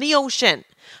plastic from the ocean,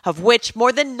 of which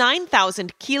more than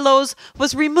 9,000 kilos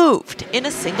was removed in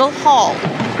a single haul.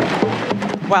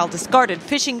 While discarded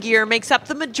fishing gear makes up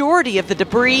the majority of the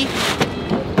debris,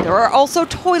 there are also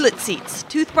toilet seats,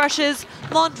 toothbrushes,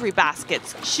 laundry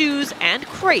baskets, shoes, and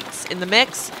crates in the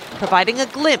mix, providing a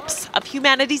glimpse of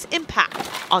humanity's impact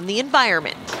on the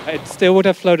environment. It still would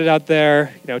have floated out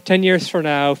there, 10 years from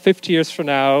now, 50 years from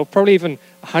now, probably even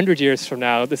 100 years from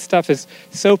now. This stuff is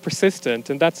so persistent,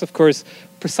 and that's, of course,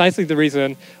 precisely the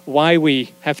reason why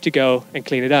we have to go and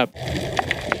clean it up.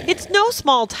 It's no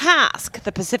small task.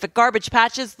 The Pacific Garbage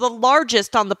Patch is the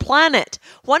largest on the planet,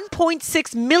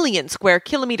 1.6 million square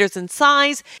kilometers in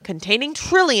size, containing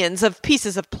trillions of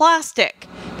pieces of plastic.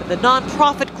 But the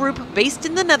nonprofit group based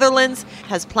in the Netherlands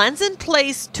has plans in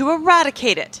place to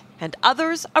eradicate it, and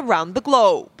others around the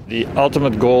globe. The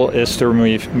ultimate goal is to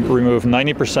remove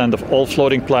 90% of all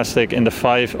floating plastic in the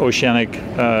 5 oceanic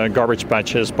garbage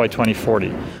patches by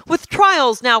 2040. With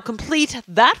trials now complete,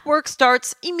 that work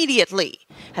starts immediately.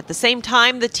 At the same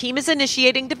time, the team is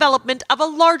initiating development of a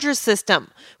larger system,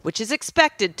 which is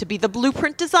expected to be the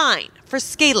blueprint design for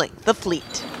scaling the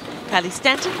fleet. Kylie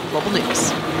Stanton, Global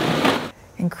News.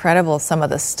 Incredible, some of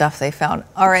the stuff they found.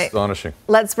 All right. Astonishing.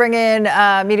 Let's bring in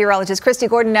meteorologist Christy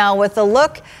Gordon now with a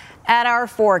look at our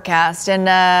forecast. And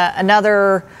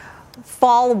another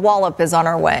fall wallop is on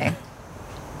our way.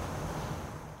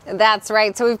 That's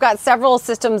right. So we've got several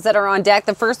systems that are on deck.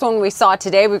 The first one we saw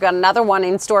today, we've got another one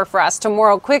in store for us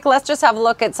tomorrow. Quick, let's just have a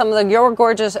look at some of your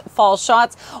gorgeous fall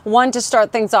shots. One to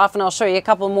start things off, and I'll show you a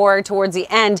couple more towards the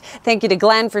end. Thank you to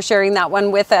Glenn for sharing that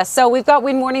one with us. So we've got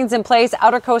wind warnings in place.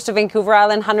 Outer coast of Vancouver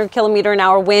Island,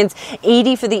 100-kilometer-an-hour winds.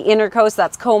 80 for the inner coast.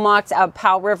 That's Comox,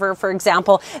 Powell River, for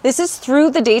example. This is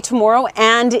through the day tomorrow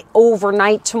and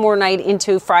overnight tomorrow night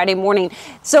into Friday morning.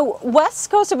 So west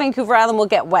coast of Vancouver Island will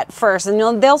get wet first, and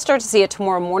they'll start to see it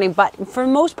tomorrow morning, but for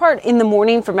the most part in the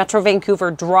morning for Metro Vancouver,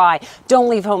 dry. Don't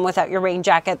leave home without your rain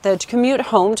jacket. The commute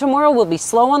home tomorrow will be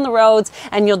slow on the roads,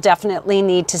 and you'll definitely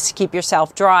need to keep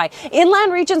yourself dry.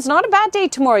 Inland regions, not a bad day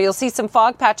tomorrow. You'll see some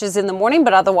fog patches in the morning,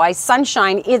 but otherwise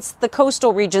sunshine. It's the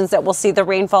coastal regions that will see the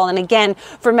rainfall, and again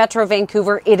for Metro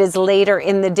Vancouver, it is later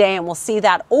in the day, and we'll see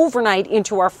that overnight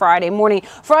into our Friday morning.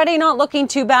 Friday not looking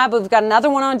too bad, but we've got another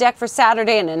one on deck for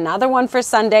Saturday and another one for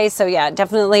Sunday, so yeah,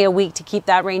 definitely a week to keep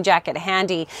that rain jacket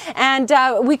handy. And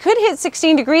we could hit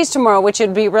 16 degrees tomorrow, which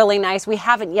would be really nice. We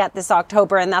haven't yet this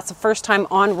October, and that's the first time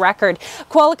on record.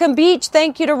 Qualicum Beach,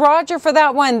 thank you to Roger for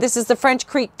that one. This is the French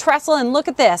Creek Trestle, and look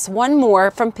at this, one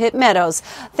more from Pitt Meadows.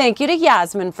 Thank you to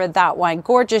Yasmin for that one.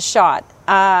 Gorgeous shot.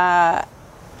 I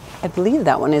believe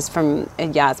that one is from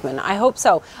Yasmin. I hope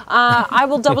so. I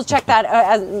will double check that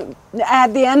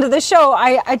at the end of the show.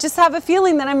 I just have a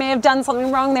feeling that I may have done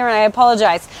something wrong there, and I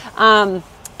apologize.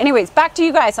 Anyways, back to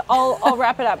you guys. I'll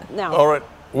wrap it up now. All right.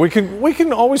 We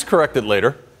can always correct it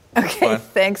later. Okay,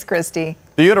 thanks, Christy.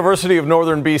 The University of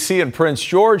Northern BC and Prince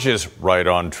George is right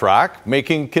on track,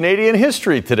 making Canadian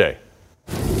history today.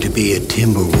 To be a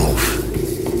timber wolf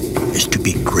is to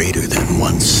be greater than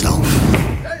oneself.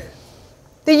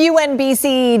 The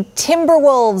UNBC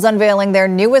Timberwolves unveiling their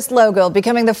newest logo,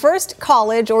 becoming the first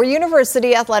college or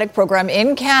university athletic program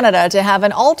in Canada to have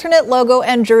an alternate logo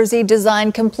and jersey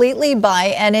designed completely by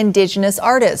an Indigenous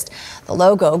artist. The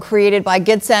logo, created by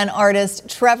Gitxsan artist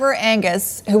Trevor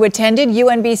Angus, who attended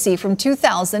UNBC from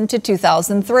 2000 to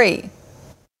 2003.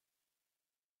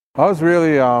 I was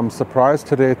really surprised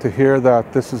today to hear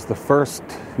that this is the first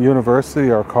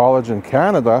university or college in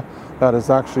Canada that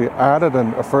has actually added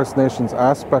a First Nations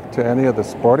aspect to any of the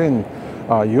sporting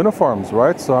uniforms,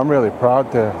 right? So I'm really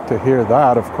proud to hear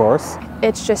that, of course.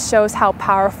 It just shows how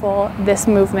powerful this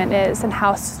movement is and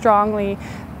how strongly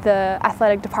the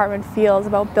athletic department feels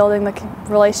about building the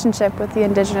relationship with the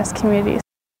Indigenous communities.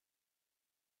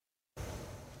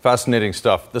 Fascinating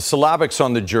stuff. The syllabics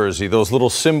on the jersey, those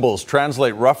little symbols,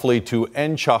 translate roughly to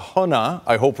Enchahuna.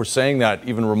 I hope we're saying that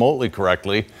even remotely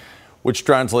correctly, which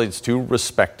translates to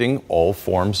respecting all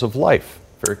forms of life.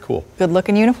 Very cool. Good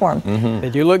looking uniform. Mm-hmm. They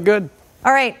do look good.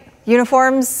 All right,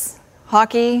 uniforms,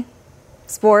 hockey,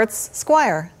 sports,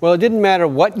 Squire. Well, it didn't matter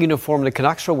what uniform the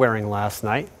Canucks were wearing last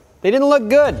night. They didn't look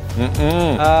good.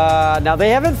 Now,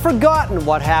 they haven't forgotten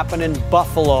what happened in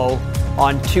Buffalo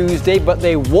on Tuesday, but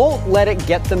they won't let it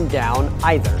get them down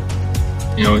either.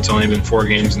 You know, it's only been 4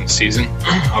 games in the season.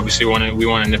 Obviously, we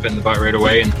want to nip it in the butt right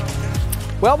away. And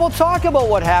Well, we'll talk about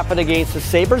what happened against the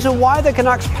Sabres and why the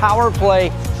Canucks power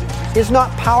play is not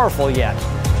powerful yet.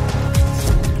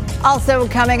 Also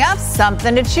coming up,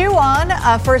 something to chew on.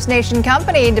 A First Nation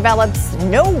company develops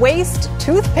no-waste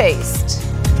toothpaste.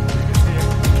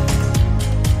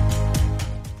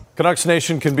 Canucks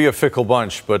Nation can be a fickle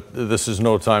bunch, but this is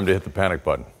no time to hit the panic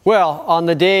button. Well, on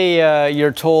the day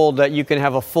you're told that you can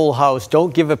have a full house,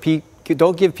 don't give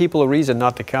people a reason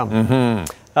not to come.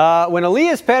 When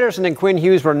Elias Pettersson and Quinn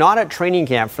Hughes were not at training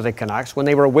camp for the Canucks, when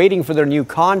they were waiting for their new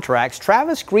contracts,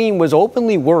 Travis Green was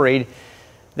openly worried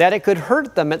that it could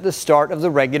hurt them at the start of the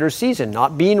regular season,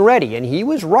 not being ready. And he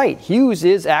was right. Hughes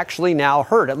is actually now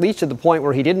hurt, at least to the point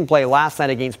where he didn't play last night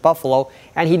against Buffalo,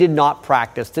 and he did not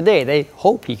practice today. They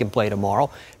hope he can play tomorrow.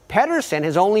 Pettersson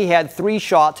has only had 3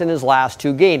 shots in his last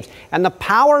 2 games. And the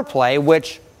power play,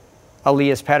 which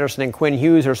Elias Pettersson and Quinn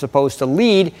Hughes are supposed to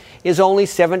lead, is only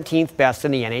 17th best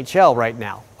in the NHL right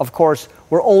now. Of course,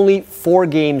 we're only 4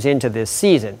 games into this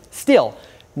season. Still,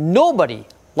 nobody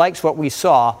likes what we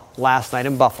saw last night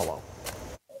in Buffalo.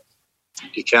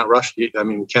 You can't rush. You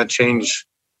can't change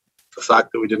the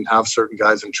fact that we didn't have certain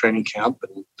guys in training camp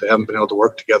and they haven't been able to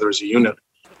work together as a unit.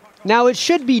 Now, it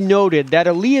should be noted that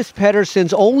Elias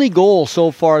Pettersson's only goal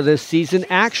so far this season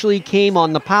actually came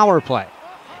on the power play.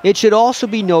 It should also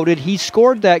be noted he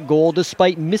scored that goal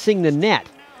despite missing the net.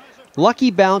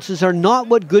 Lucky bounces are not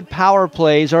what good power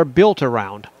plays are built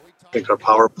around. I think our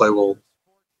power play will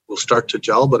start to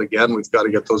gel, but again, we've got to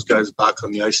get those guys back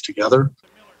on the ice together.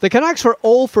 The Canucks were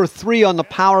 0 for 3 on the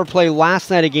power play last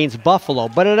night against Buffalo,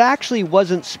 but it actually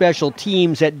wasn't special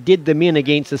teams that did them in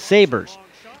against the Sabres.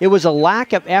 It was a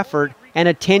lack of effort and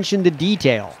attention to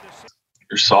detail.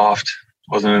 You're soft.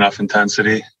 Wasn't enough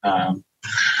intensity.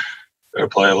 Got to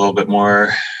play a little bit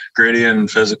more gritty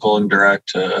and physical and direct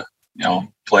to,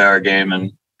 play our game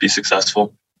and be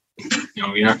successful.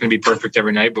 You're not going to be perfect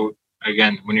every night, but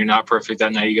again, when you're not perfect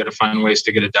that night, you got to find ways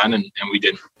to get it done, and we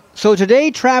didn't. So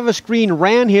today, Travis Green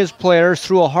ran his players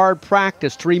through a hard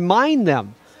practice to remind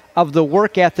them of the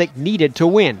work ethic needed to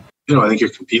win. I think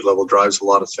your compete level drives a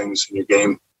lot of things in your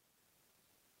game,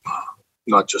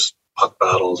 not just puck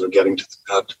battles or getting to the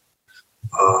net.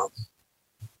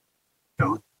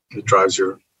 It drives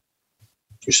your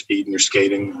speed and your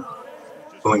skating,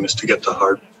 willingness to get to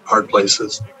hard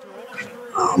places.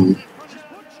 And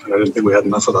I didn't think we had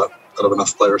enough of that out of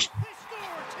enough players.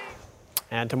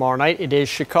 And tomorrow night it is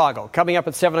Chicago. Coming up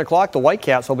at 7 o'clock, the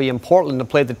Whitecaps will be in Portland to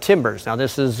play the Timbers. Now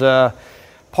this is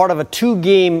part of a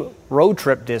 2-game road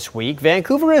trip this week.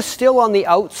 Vancouver is still on the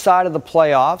outside of the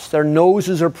playoffs. Their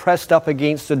noses are pressed up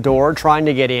against the door trying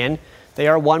to get in. They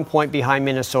are 1 point behind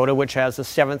Minnesota, which has the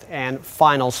 7th and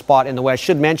final spot in the West.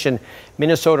 Should mention,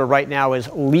 Minnesota right now is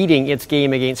leading its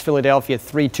game against Philadelphia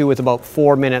 3-2 with about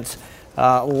 4 minutes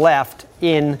left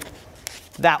in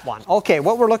that one. Okay,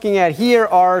 what we're looking at here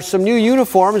are some new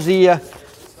uniforms. The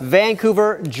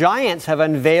Vancouver Giants have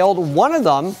unveiled. One of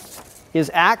them is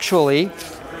actually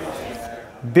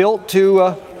built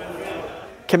to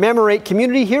commemorate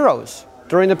community heroes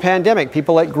during the pandemic.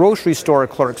 People like grocery store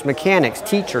clerks, mechanics,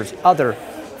 teachers, other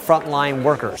frontline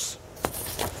workers.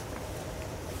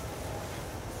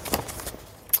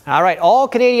 All right, all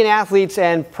Canadian athletes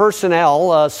and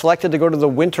personnel selected to go to the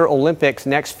Winter Olympics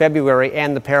next February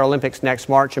and the Paralympics next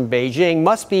March in Beijing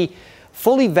must be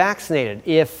fully vaccinated.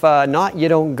 If not, you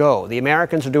don't go. The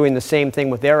Americans are doing the same thing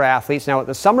with their athletes. Now, at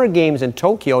the Summer Games in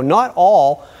Tokyo, not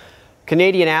all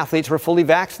Canadian athletes were fully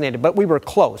vaccinated, but we were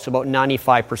close. About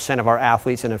 95% of our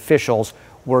athletes and officials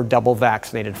were double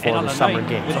vaccinated for the Summer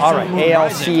Games. All right,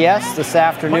 ALCS this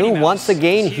afternoon. Once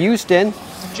again, Houston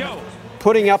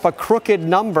putting up a crooked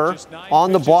number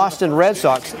on the Boston Red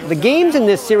Sox. The games in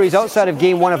this series outside of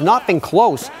Game 1 have not been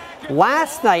close.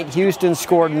 Last night, Houston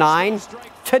scored 9.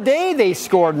 Today, they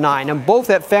scored 9, and both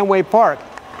at Fenway Park.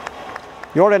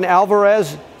 Yordan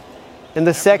Alvarez in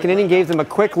the second inning gave them a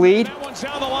quick lead.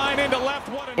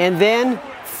 And then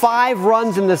 5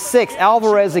 runs in the 6th.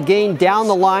 Alvarez again down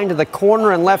the line to the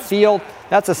corner and left field.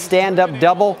 That's a stand-up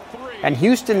double. And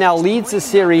Houston now leads the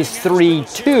series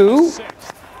 3-2.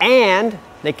 And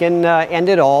they can end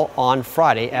it all on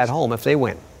Friday at home if they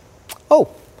win. Oh,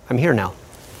 I'm here now.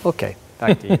 Okay,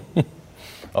 back to you.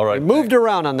 All right. We moved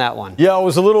around on that one. Yeah,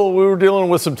 we were dealing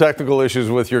with some technical issues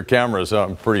with your cameras.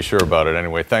 I'm pretty sure about it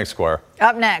anyway. Thanks, Squire.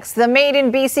 Up next, the Made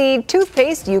in BC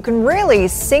toothpaste you can really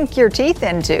sink your teeth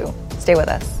into. Stay with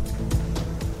us.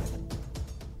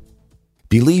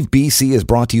 Believe BC is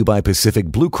brought to you by Pacific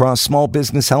Blue Cross Small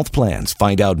Business Health Plans.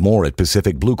 Find out more at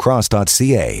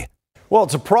pacificbluecross.ca. Well,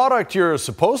 it's a product you're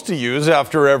supposed to use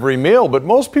after every meal, but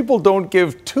most people don't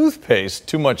give toothpaste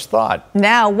too much thought.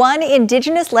 Now, one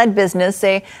Indigenous-led business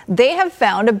say they have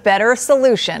found a better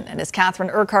solution. And as Catherine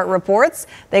Urquhart reports,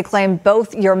 they claim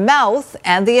both your mouth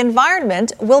and the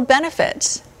environment will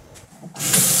benefit.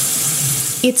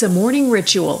 It's a morning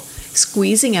ritual,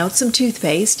 squeezing out some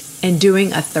toothpaste and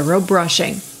doing a thorough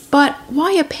brushing. But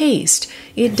why a paste?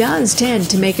 It does tend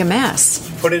to make a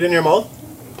mess. Put it in your mouth,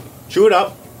 chew it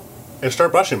up, and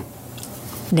start brushing.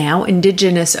 Now,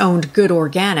 Indigenous-owned Good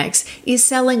Organics is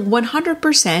selling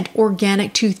 100%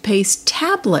 organic toothpaste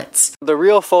tablets. The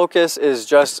real focus is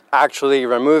just actually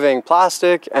removing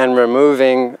plastic and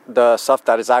removing the stuff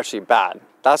that is actually bad.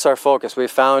 That's our focus. We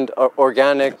found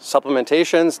organic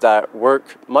supplementations that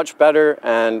work much better,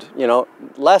 and,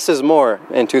 less is more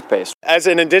in toothpaste. As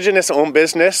an Indigenous-owned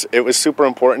business, it was super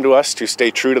important to us to stay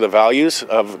true to the values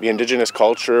of the Indigenous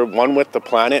culture, one with the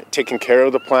planet, taking care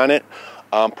of the planet,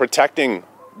 protecting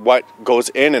what goes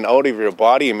in and out of your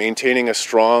body, and maintaining a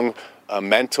strong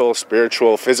mental,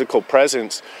 spiritual, physical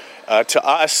presence. To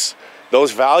us,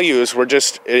 those values were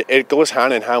it goes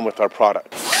hand in hand with our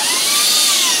product.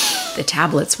 The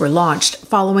tablets were launched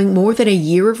following more than a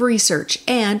year of research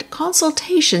and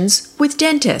consultations with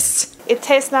dentists. It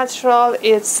tastes natural,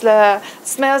 it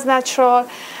smells natural,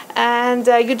 and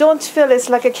you don't feel it's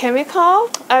like a chemical.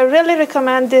 I really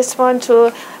recommend this one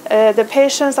to the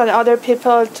patients and other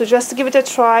people to just give it a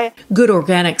try.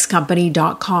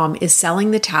 GoodOrganicsCompany.com is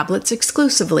selling the tablets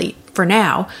exclusively for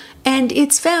now, and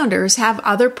its founders have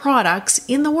other products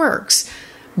in the works.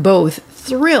 Both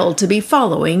thrilled to be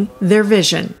following their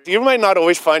vision. You might not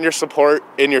always find your support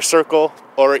in your circle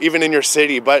or even in your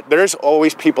city, but there's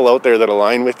always people out there that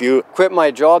align with you. Quit my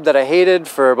job that I hated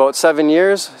for about 7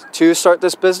 years to start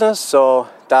this business, so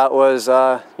that was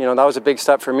that was a big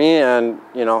step for me, and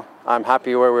I'm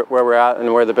happy where we're at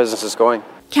and where the business is going.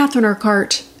 Catherine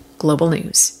Urquhart, Global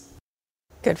News.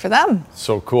 Good for them.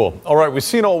 So cool. All right, we've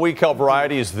seen all week how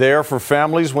variety is there for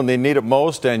families when they need it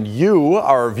most, and you,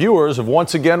 our viewers, have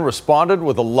once again responded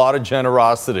with a lot of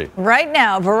generosity. Right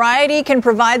now, Variety can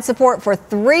provide support for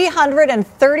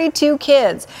 332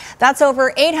 kids. That's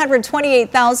over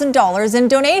 $828,000 in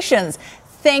donations.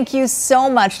 Thank you so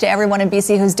much to everyone in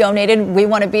BC who's donated. We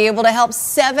want to be able to help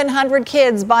 700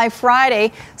 kids by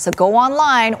Friday. So go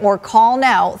online or call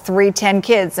now, 310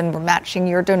 Kids, and we're matching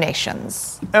your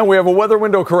donations. And we have a weather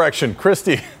window correction.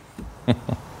 Christy.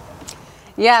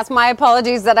 Yes, my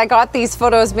apologies that I got these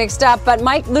photos mixed up, but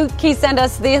Mike Lutke sent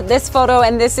us this photo,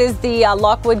 and this is the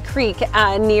Lockwood Creek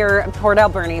near Port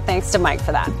Alberni. Thanks to Mike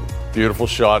for that. Beautiful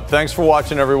shot. Thanks for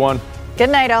watching, everyone. Good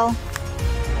night, all.